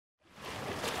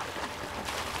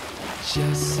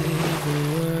Just say the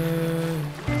word,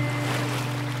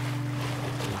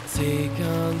 take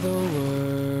on the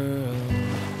world.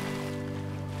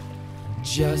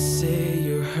 Just say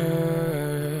you're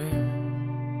hurt,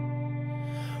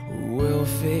 we'll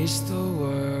face the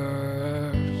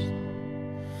worst.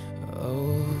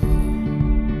 Oh.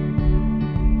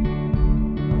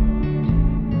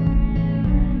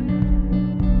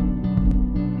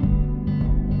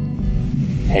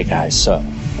 Hey guys, so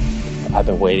I've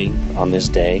been waiting on this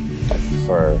day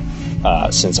for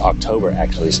since October,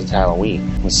 actually, since Halloween.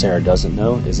 What Sarah doesn't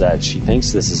know is that she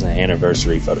thinks this is an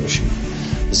anniversary photo shoot.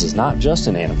 This is not just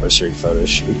an anniversary photo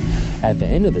shoot. At the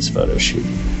end of this photo shoot,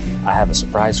 I have a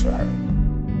surprise for her.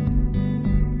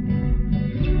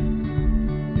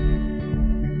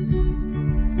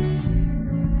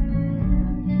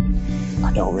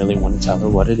 I don't really want to tell her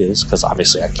what it is, because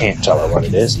obviously I can't tell her what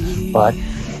it is, but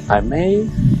I may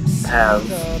have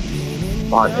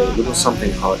bought a little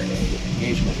something called an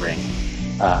engagement ring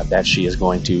that she is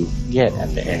going to get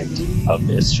at the end of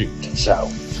this shoot. So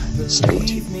stay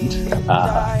tuned.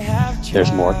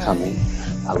 There's more coming.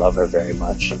 I love her very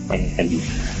much, and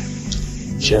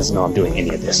she doesn't know I'm doing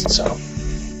any of this, so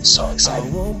I'm so excited. I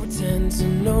won't pretend to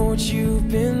know what you've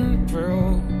been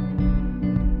through.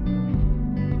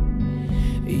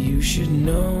 You should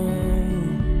know,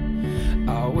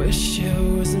 I wish it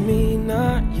was me,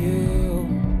 not you.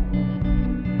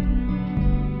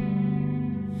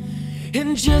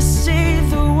 And just say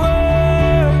the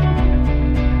word,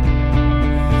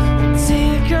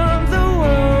 take on the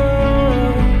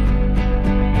world.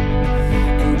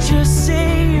 And just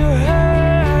say you're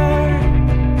hurt,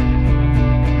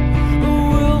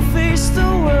 we'll face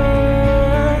the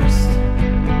worst.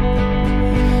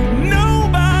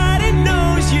 Nobody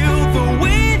knows you the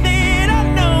way that I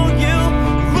know you.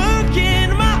 Look in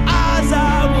my eyes,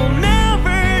 I will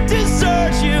never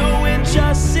desert you. And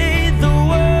just say the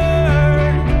word,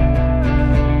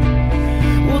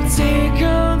 we'll take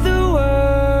on the world.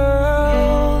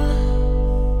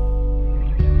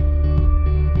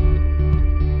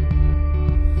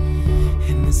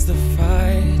 And it's the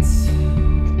fight,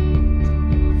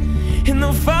 in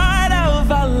the fight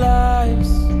of our lives.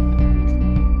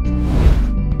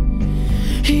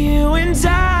 You and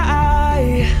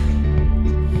I,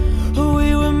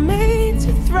 we were made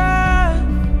to thrive.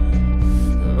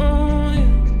 Oh, yeah.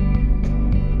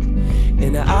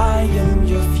 And I am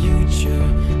your future,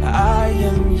 I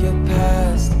am your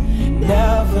past.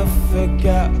 Never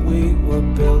forget we were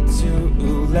built to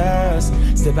last.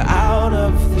 Step out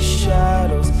of the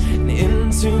shadows and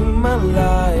into my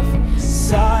life.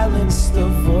 Silence the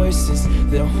voices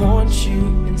that haunt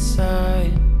you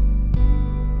inside.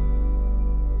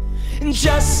 And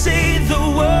just say the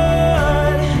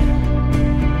word,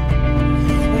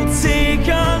 we'll take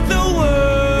on the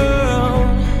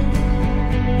world.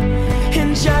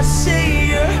 And just say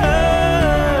you're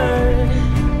hurt,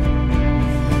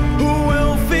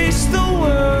 we'll face the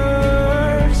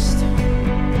worst.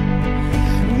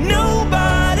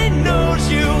 Nobody knows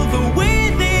you the way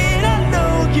that I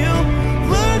know you.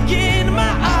 Look in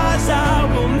my eyes, I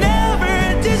will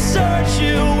never desert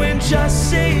you. And just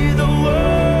say the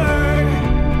word,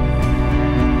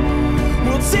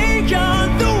 we'll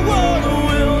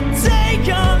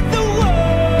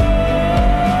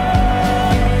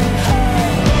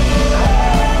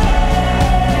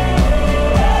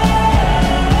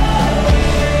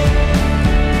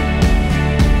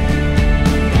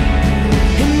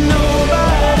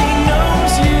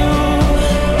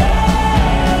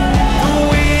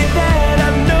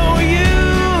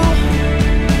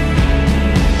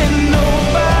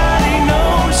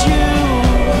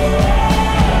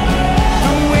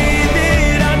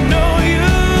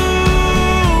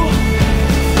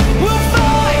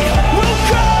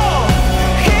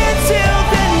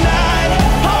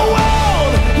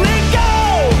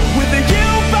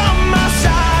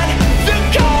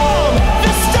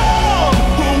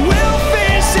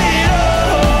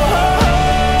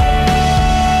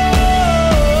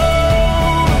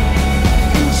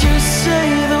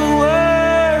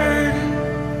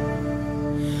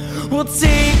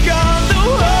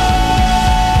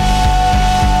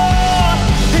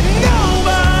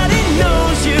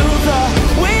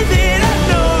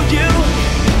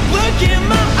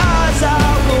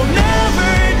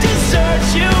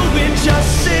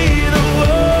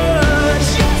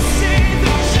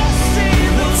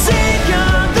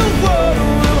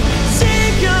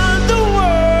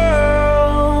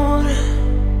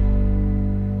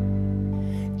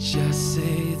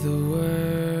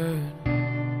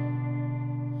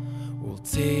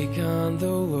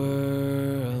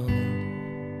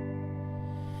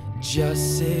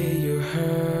Just say you're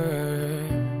hurt.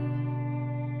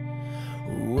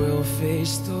 We'll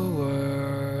face the world.